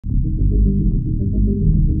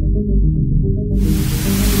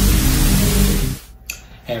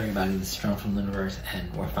everybody, this is Strong from Luniversed,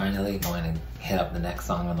 and we're finally going to hit up the next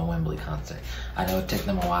song on the Wembley concert. I know it took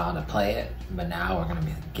them a while to play it, but now we're going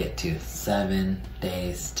to get to 7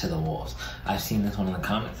 Days to the Wolves. I've seen this one in the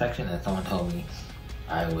comment section, and someone told me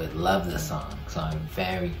I would love this song, so I'm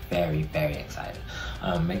very, very, very excited.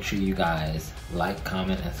 Make sure you guys like,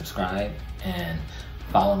 comment, and subscribe, and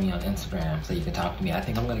follow me on Instagram so you can talk to me. I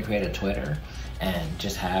think I'm going to create a Twitter and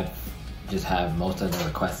just have most of the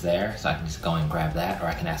requests there, so I can just go and grab that, or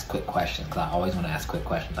I can ask quick questions, because I always want to ask quick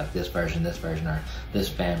questions like this version, or this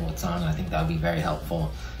band, what song, and I think that would be very helpful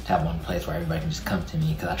to have one place where everybody can just come to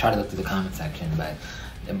me, because I try to look through the comment section, but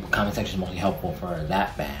the comment section is mostly helpful for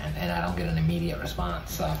that band, and I don't get an immediate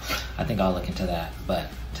response, so I think I'll look into that. But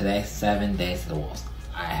today, 7 Days to the Wolves.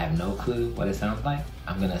 I have no clue what it sounds like.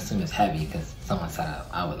 I'm going to assume it's heavy, because someone said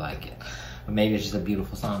I would like it. But maybe it's just a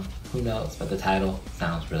beautiful song, who knows, but the title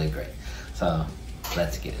sounds really great. So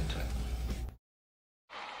let's get into it.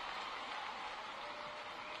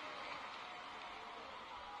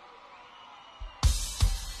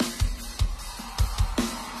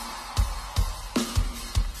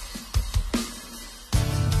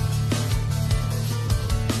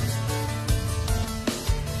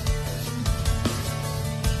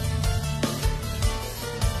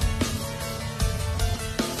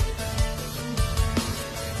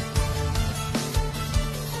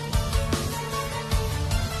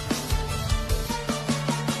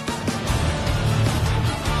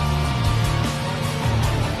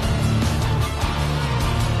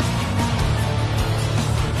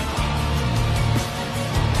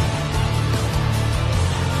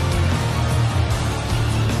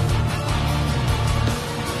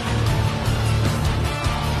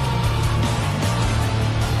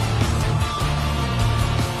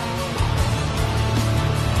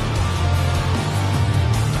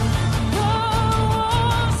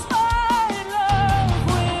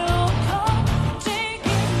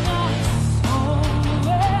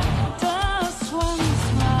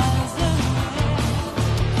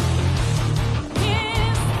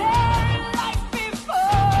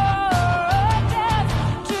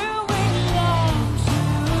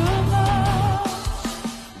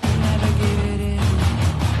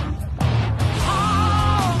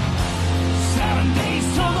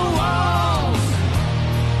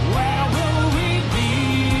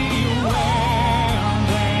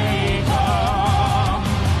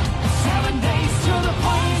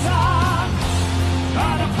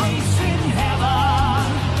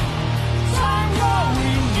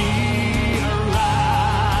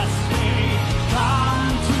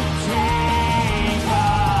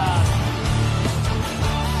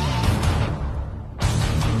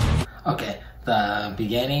 Okay, the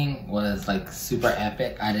beginning was like super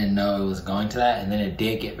epic. I didn't know it was going to that, and then it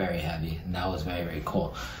did get very heavy, and that was very, very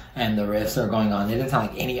cool. And the riffs are going on. It didn't sound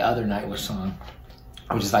like any other Nightwish song,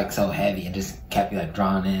 which is like so heavy and just kept you like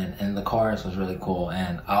drawn in. And the chorus was really cool,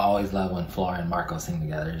 and I always love when Flora and Marco sing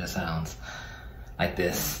together. It just sounds like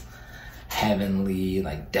this heavenly,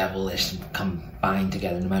 like devilish combined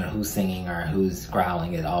together. No matter who's singing or who's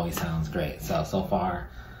growling, it always sounds great. So far,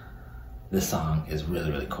 this song is really,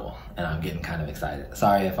 really cool, and I'm getting kind of excited.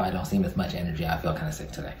 Sorry if I don't seem as much energy. I feel kind of sick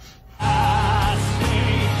today.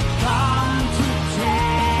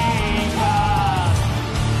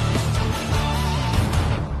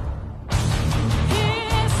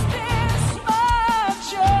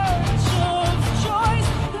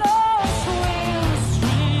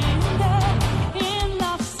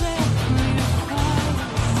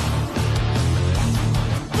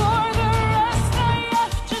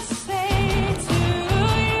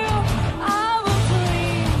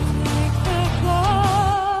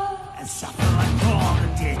 Suffer like all the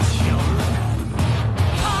dead children.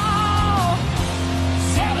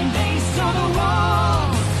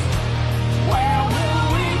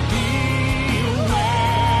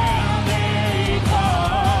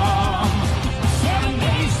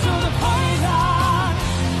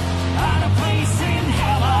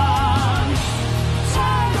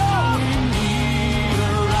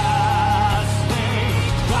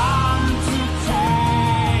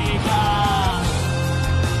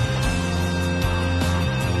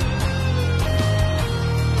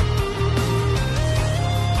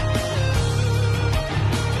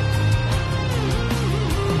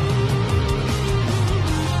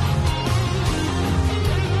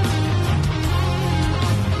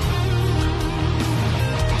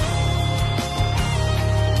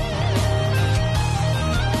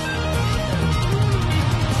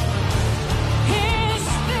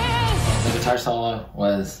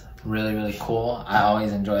 cool. I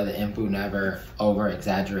always enjoy that Impu never over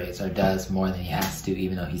exaggerates or does more than he has to,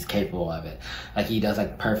 even though he's capable of it. Like he does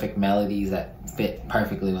like perfect melodies that fit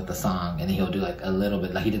perfectly with the song, and then he'll do like a little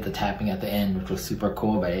bit, like he did the tapping at the end, which was super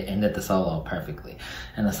cool, but it ended the solo perfectly.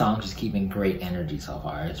 And the song's just keeping great energy so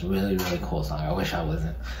far. It's really, really cool song. I wish I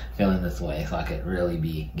wasn't feeling this way so I could really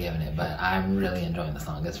be giving it, but I'm really enjoying the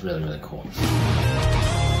song. It's really, really cool.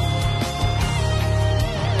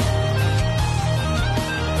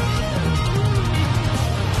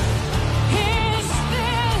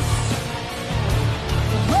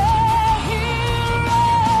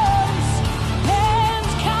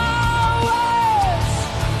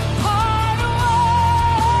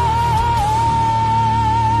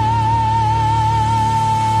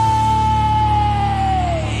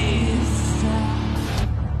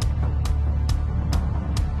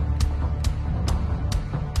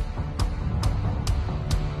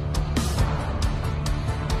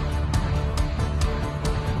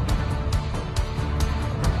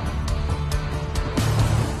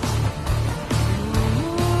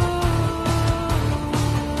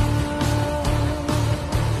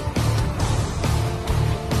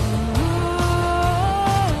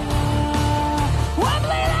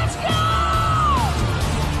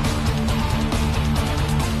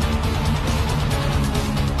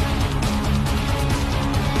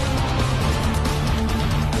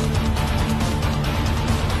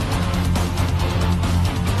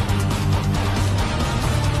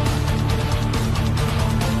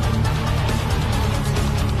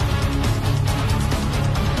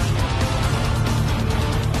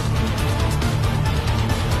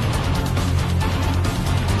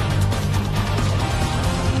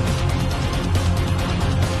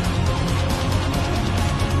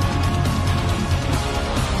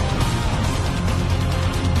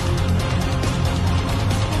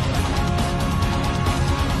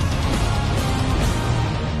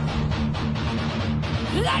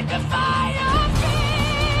 Like a fire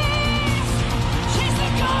beast, she's the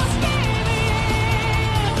ghost baby.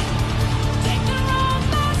 Take the road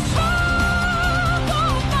that's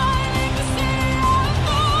trouble, finding the sea of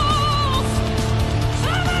fools.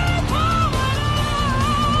 Somebody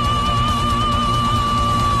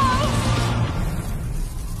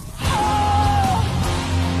oh,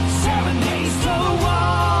 7 days to the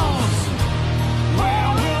walls. Where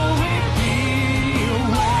will we be?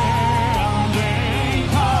 When they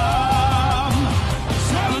come,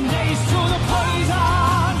 7 days to the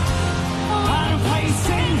poison, find a place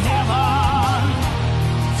in heaven.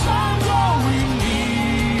 Time growing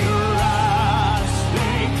near us,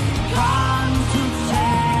 they come to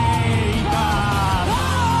take us.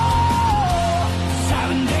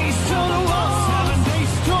 7 days to the wolf, 7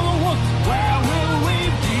 days to the wolf. Where will we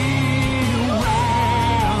be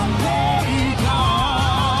when they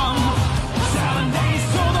come? 7 days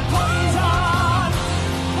to the poison,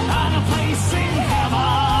 and a place in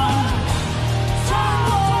heaven. Time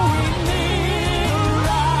growing near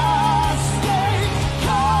us, they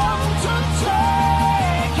come to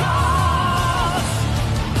take us.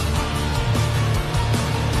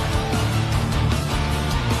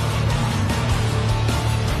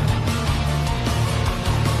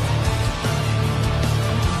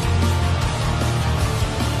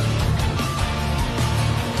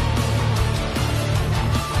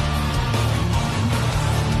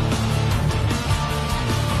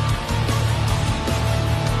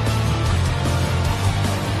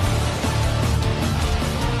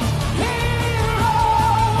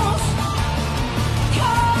 Heroes,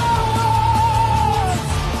 cowards,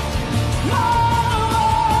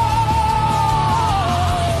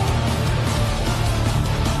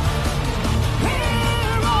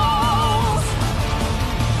 heroes,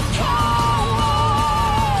 cowards,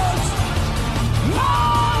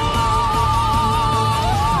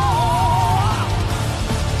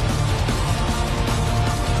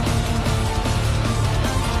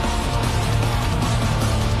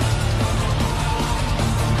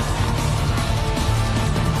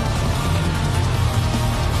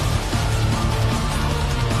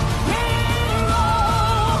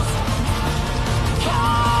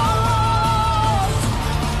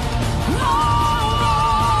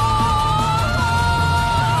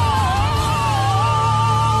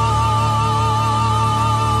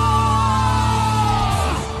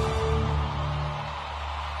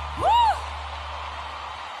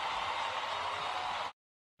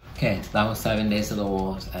 Okay, that was 7 Days to the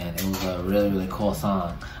Wolves, and it was a really, really cool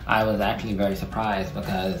song. I was actually very surprised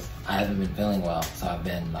because I haven't been feeling well, so I've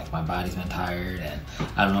been, like, my body's been tired, and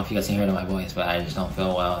I don't know if you guys can hear it in my voice, but I just don't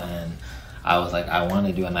feel well, and I was like, I want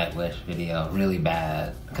to do a Nightwish video really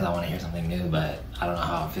bad because I want to hear something new, but I don't know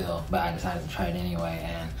how I feel. But I decided to try it anyway,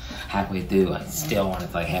 and halfway through, I still wanted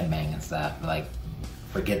to like headbang and stuff. Like,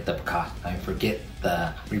 forget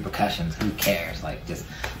the repercussions. Who cares? Like, just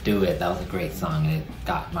do it. That was a great song, and it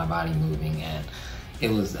got my body moving, and it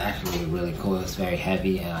was actually really cool. It was very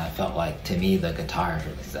heavy, and I felt like, to me, the guitars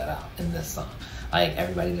really set out in this song. Like,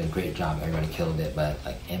 everybody did a great job, everybody killed it, but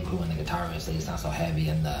like Impu and the guitar riffs, they just sound so heavy,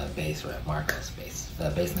 and the bass riff, Marco's bass. The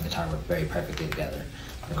bass and the guitar work very perfectly together,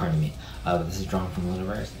 according to me. This is Drawn from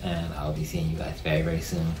Luniversed, and I'll be seeing you guys very, very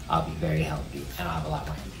soon. I'll be very healthy, and I'll have a lot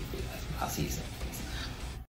more energy for you guys. I'll see you soon.